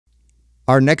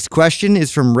Our next question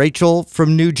is from Rachel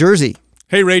from New Jersey.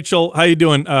 Hey, Rachel. How you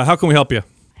doing? How can we help you?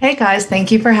 Hey guys,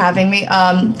 thank you for having me.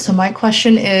 So my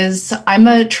question is, I'm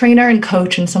a trainer and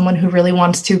coach and someone who really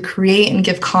wants to create and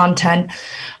give content.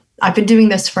 I've been doing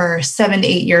this for 7 to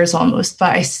 8 years almost,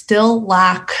 but I still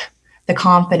lack the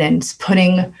confidence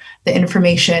putting the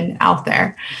information out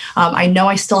there. I know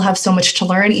I still have so much to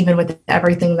learn, even with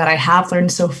everything that I have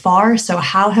learned so far. So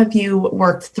how have you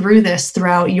worked through this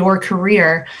throughout your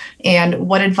career? And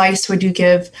what advice would you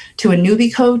give to a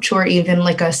newbie coach or even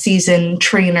like a seasoned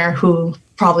trainer who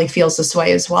probably feels this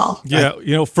way as well?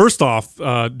 Yeah, first off,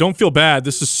 don't feel bad.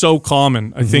 This is so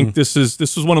common. I think this is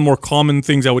one of the more common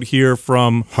things I would hear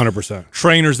from 100%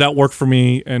 trainers that work for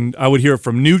me, and I would hear it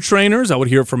from new trainers. I would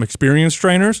hear it from experienced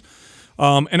trainers,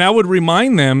 and I would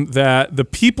remind them that the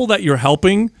people that you're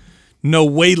helping know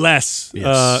way less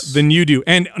than you do,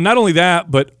 and not only that,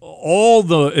 but all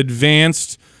the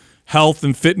advanced health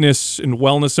and fitness and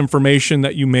wellness information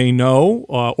that you may know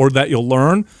or that you'll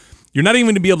learn, you're not even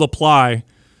going to be able to apply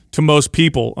to most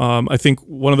people. I think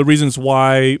one of the reasons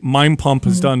why Mind Pump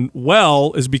has done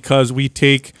well is because we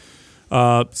take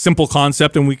simple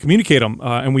concept and we communicate them,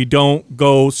 and we don't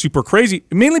go super crazy,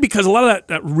 mainly because a lot of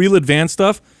that real advanced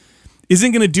stuff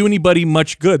isn't going to do anybody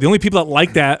much good. The only people that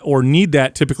like that or need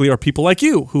that typically are people like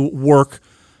you who work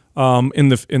in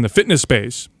the fitness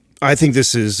space. I think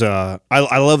this is, I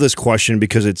love this question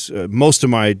because it's most of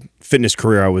my fitness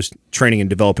career I was training and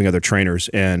developing other trainers,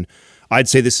 and I'd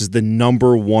say this is the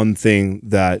 #1 thing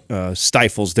that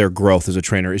stifles their growth as a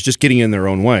trainer is just getting in their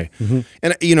own way.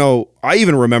 And, I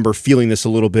even remember feeling this a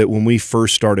little bit when we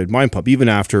first started Mind Pump, even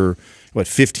after,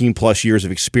 15 plus years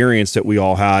of experience that we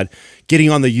all had, getting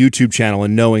on the YouTube channel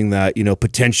and knowing that,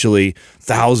 potentially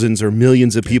thousands or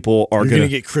millions of people are going to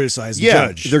get criticized and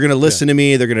judged. They're going to listen to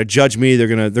me. They're going to judge me. They're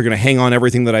going to hang on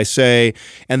everything that I say.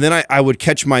 And then I would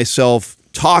catch myself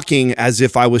talking as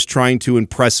if I was trying to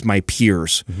impress my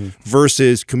peers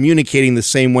versus communicating the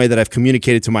same way that I've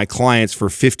communicated to my clients for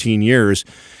 15 years.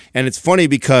 And it's funny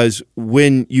because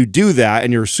when you do that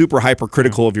and you're super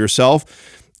hypercritical of yourself,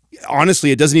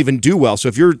 honestly, it doesn't even do well. So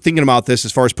if you're thinking about this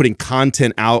as far as putting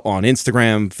content out on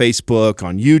Instagram, Facebook,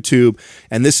 on YouTube,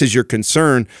 and this is your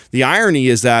concern, the irony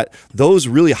is that those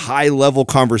really high-level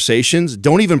conversations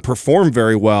don't even perform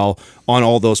very well on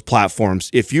all those platforms.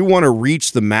 If you want to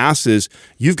reach the masses,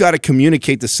 you've got to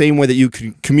communicate the same way that you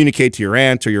can communicate to your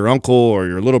aunt or your uncle or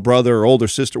your little brother or older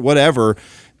sister, whatever,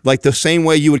 like the same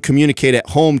way you would communicate at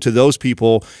home to those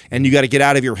people. And you got to get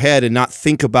out of your head and not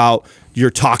think about you're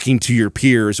talking to your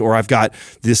peers, or I've got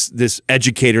this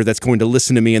educator that's going to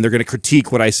listen to me and they're going to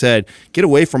critique what I said. Get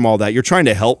away from all that. You're trying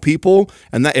to help people,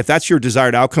 and that if that's your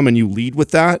desired outcome and you lead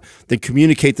with that, then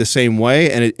communicate the same way,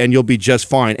 and you'll be just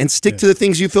fine. And stick to the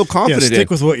things you feel confident in. Stick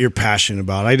with what you're passionate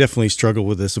about. I definitely struggle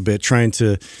with this a bit, trying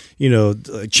to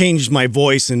change my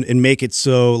voice and make it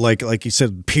so like you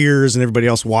said, peers and everybody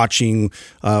else watching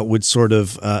would sort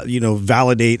of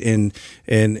validate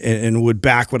and would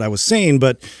back what I was saying.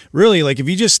 But really, like if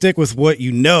you just stick with what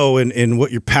you know and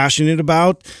what you're passionate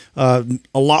about, a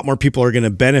lot more people are going to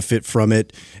benefit from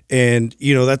it. And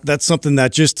that's something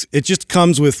that just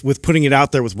comes with putting it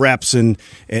out there with reps and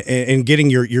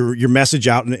getting your message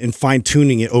out and fine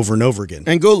tuning it over and over again.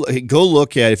 And go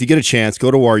look at, if you get a chance, go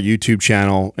to our YouTube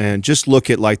channel and just look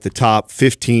at like the top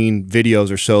 15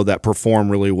 videos or so that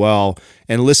perform really well,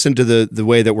 and listen to the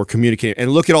way that we're communicating,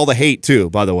 and look at all the hate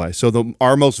too, by the way. So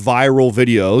our most viral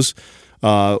videos,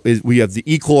 we have the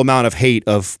equal amount of hate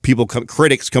of people,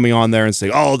 critics coming on there and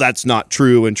saying, oh, that's not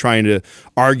true, and trying to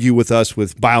argue with us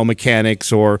with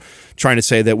biomechanics or trying to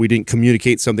say that we didn't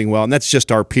communicate something well. And that's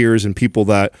just our peers and people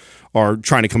that are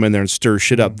trying to come in there and stir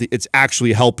shit up. It's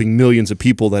actually helping millions of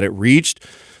people that it reached.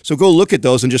 So go look at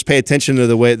those and just pay attention to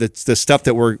the way that the stuff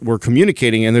that we're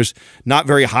communicating. And there's not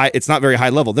very high. It's not very high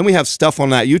level. Then we have stuff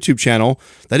on that YouTube channel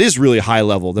that is really high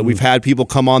level, that we've had people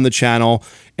come on the channel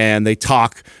and they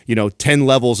talk, 10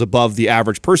 levels above the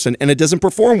average person, and it doesn't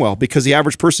perform well because the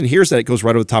average person hears that, it goes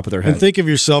right over the top of their head. And think of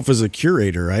yourself as a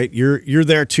curator, right? You're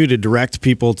there too to direct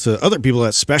people to other people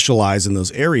that specialize in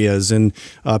those areas, and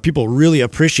people really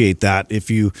appreciate that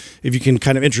if you can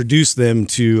kind of introduce them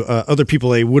to other people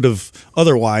they would have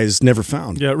otherwise never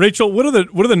found. Yeah, Rachel, what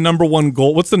are the number one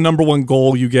goal? What's the number one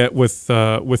goal you get with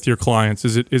your clients?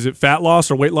 Is it fat loss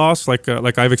or weight loss, like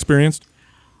I've experienced?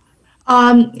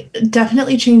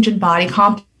 Definitely change in body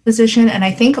comp position. And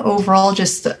I think overall,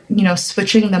 just,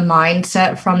 switching the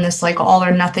mindset from this like all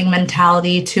or nothing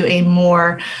mentality to a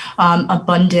more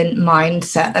abundant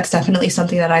mindset. That's definitely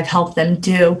something that I've helped them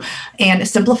do, and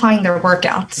simplifying their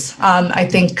workouts. I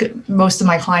think most of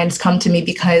my clients come to me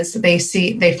because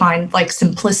they find like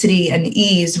simplicity and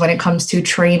ease when it comes to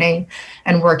training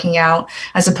and working out,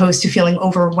 as opposed to feeling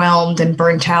overwhelmed and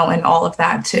burnt out and all of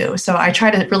that too. So I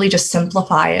try to really just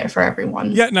simplify it for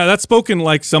everyone. Yeah, now that's spoken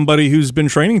like somebody who's been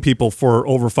training people for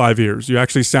over 5 years. You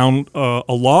actually sound a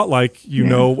lot like you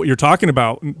know what you're talking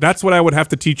about. That's what I would have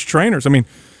to teach trainers. I mean,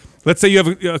 let's say you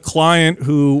have a client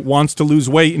who wants to lose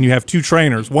weight and you have 2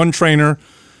 trainers. One trainer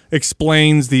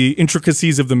explains the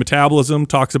intricacies of the metabolism,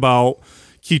 talks about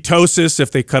ketosis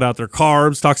if they cut out their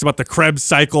carbs, talks about the Krebs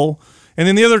cycle. And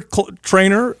then the other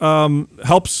trainer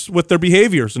helps with their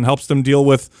behaviors and helps them deal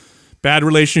with bad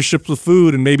relationships with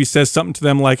food, and maybe says something to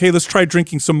them like, hey, let's try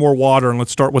drinking some more water and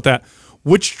let's start with that.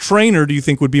 Which trainer do you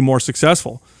think would be more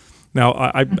successful? Now,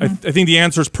 I think the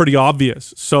answer is pretty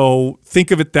obvious. So think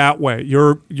of it that way.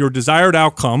 Your desired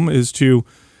outcome is to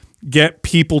get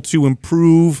people to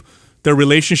improve their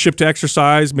relationship to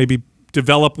exercise, maybe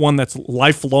develop one that's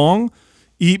lifelong,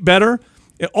 eat better.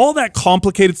 All that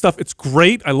complicated stuff, it's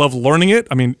great. I love learning it.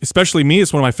 I mean, especially me,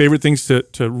 it's one of my favorite things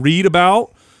to read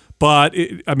about. But,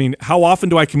 I mean, how often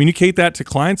do I communicate that to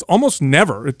clients? Almost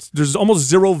never. There's almost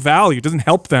zero value. It doesn't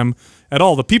help them at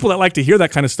all. The people that like to hear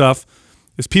that kind of stuff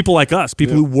is people like us,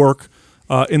 people who work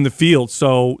in the field.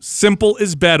 So simple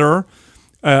is better,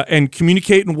 and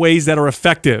communicate in ways that are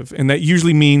effective. And that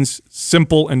usually means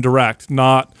simple and direct,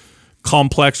 not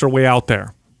complex or way out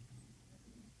there.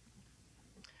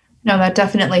 No, that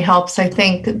definitely helps. I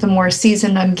think the more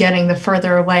seasoned I'm getting, the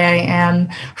further away I am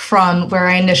from where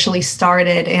I initially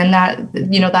started. And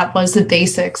that was the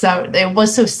basics. It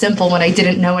was so simple when I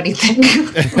didn't know anything.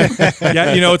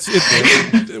 Yeah,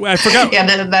 I forgot.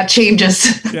 Yeah, that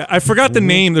changes. Yeah, I forgot the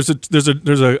name. There's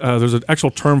an actual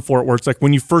term for it where it's like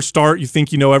when you first start, you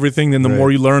think you know everything. Then the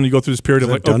more you learn, you go through this period of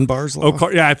like Dunbar's law.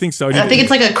 Yeah, I think so. I think it's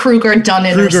like a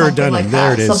Kruger-Dunning or something like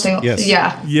that. There it is. Yes.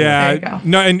 Yeah. Yeah. There you go.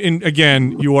 No, and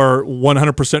again, you are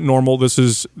 100% normal. This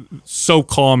is so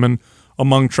common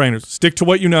among trainers. Stick to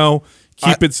what you know.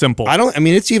 Keep it simple. I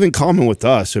mean, it's even common with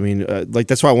us. I mean, like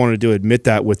that's why I wanted to admit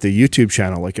that with the YouTube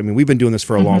channel. Like, I mean, we've been doing this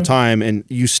for a long time, and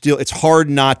it's hard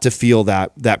not to feel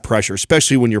that pressure,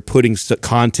 especially when you're putting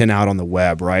content out on the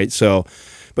web, right? So,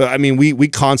 but I mean, we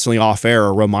constantly off air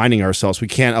are reminding ourselves we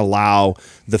can't allow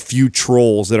the few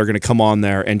trolls that are going to come on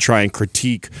there and try and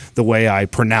critique the way I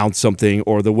pronounce something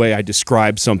or the way I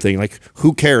describe something. Like,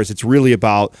 who cares? It's really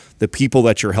about the people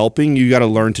that you're helping. You got to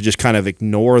learn to just kind of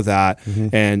ignore that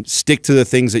and stick to the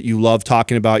things that you love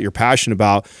talking about, you're passionate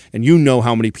about, and you know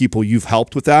how many people you've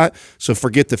helped with that. So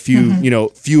forget the few,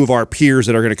 few of our peers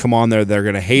that are going to come on there that are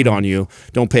going to hate on you.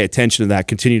 Don't pay attention to that.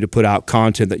 Continue to put out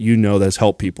content that you know that's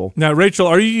helped people. Now, Rachel,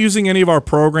 are you using any of our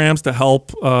programs to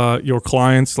help your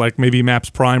clients, like maybe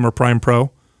MAPS Prime or Prime Pro?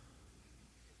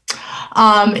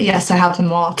 Yes, I have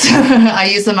them all. I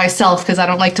use them myself because I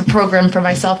don't like to program for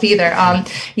myself either.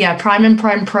 Yeah, Prime and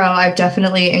Prime Pro, I've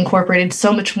definitely incorporated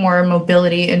so much more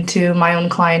mobility into my own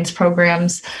clients'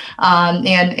 programs.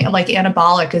 And like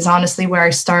anabolic is honestly where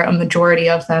I start a majority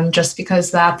of them, just because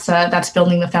that's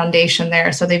building the foundation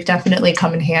there. So they've definitely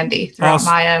come in handy throughout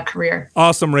my career.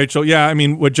 Awesome, Rachel. Yeah, I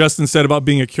mean, what Justin said about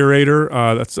being a curator,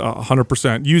 that's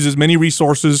 100%. Use as many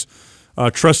resources,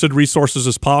 trusted resources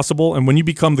as possible. And when you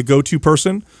become the go-to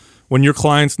person, when your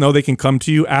clients know they can come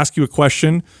to you, ask you a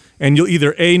question, and you'll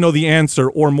either A, know the answer,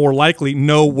 or more likely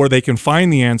know where they can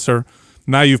find the answer,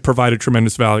 now you've provided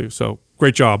tremendous value. So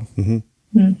great job. Well,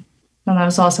 that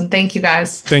was awesome. Thank you,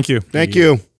 guys. Thank you. Thank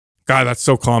you. God, that's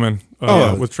so common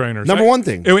with trainers. Number one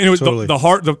thing. It was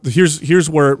Totally. Here's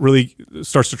where it really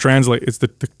starts to translate. It's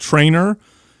that the trainer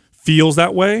feels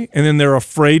that way, and then they're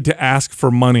afraid to ask for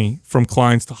money from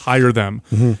clients to hire them.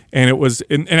 And it was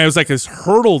like this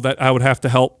hurdle that I would have to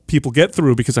help people get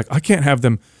through, because like I can't have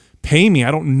them pay me. I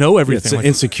don't know everything. It's an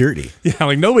insecurity. Yeah,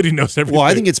 like nobody knows everything. Well,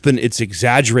 I think it's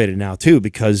exaggerated now too,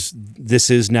 because this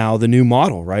is now the new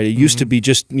model, right? It used to be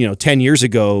just, 10 years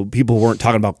ago, people weren't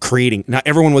talking about creating. Not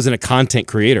everyone wasn't a content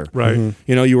creator. Right.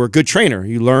 You were a good trainer.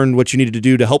 You learned what you needed to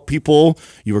do to help people.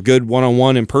 You were good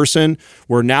one-on-one in person,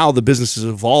 where now the business has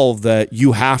evolved that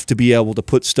you have to be able to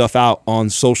put stuff out on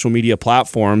social media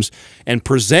platforms and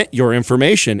present your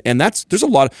information. And there's a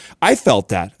lot I felt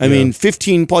that. I mean,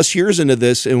 15 plus years into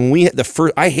this, and when we the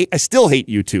first, I still hate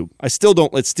YouTube. I still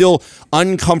don't. It's still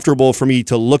uncomfortable for me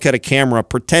to look at a camera,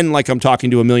 pretend like I'm talking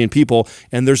to a million people,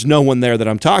 and there's no one there that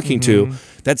I'm talking to.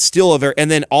 That's still a very, and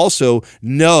then also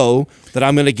know that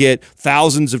I'm going to get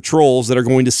thousands of trolls that are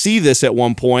going to see this at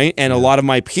one point, and a lot of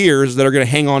my peers that are going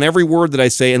to hang on every word that I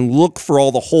say and look for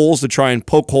all the holes to try and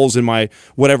poke holes in my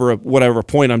whatever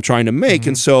point I'm trying to make.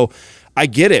 And so I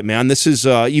get it, man. This is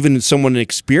even someone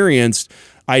experienced.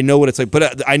 I know what it's like,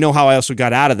 but I know how I also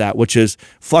got out of that, which is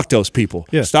fuck those people.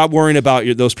 Yeah. Stop worrying about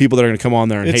those people that are going to come on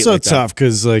there and hate it's so like tough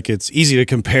because like it's easy to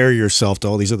compare yourself to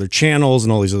all these other channels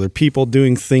and all these other people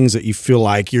doing things that you feel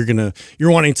like you're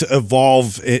wanting to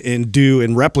evolve and do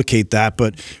and replicate that.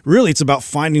 But really, it's about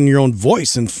finding your own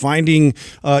voice and finding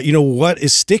what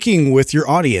is sticking with your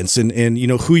audience and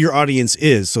who your audience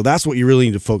is. So that's what you really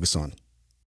need to focus on.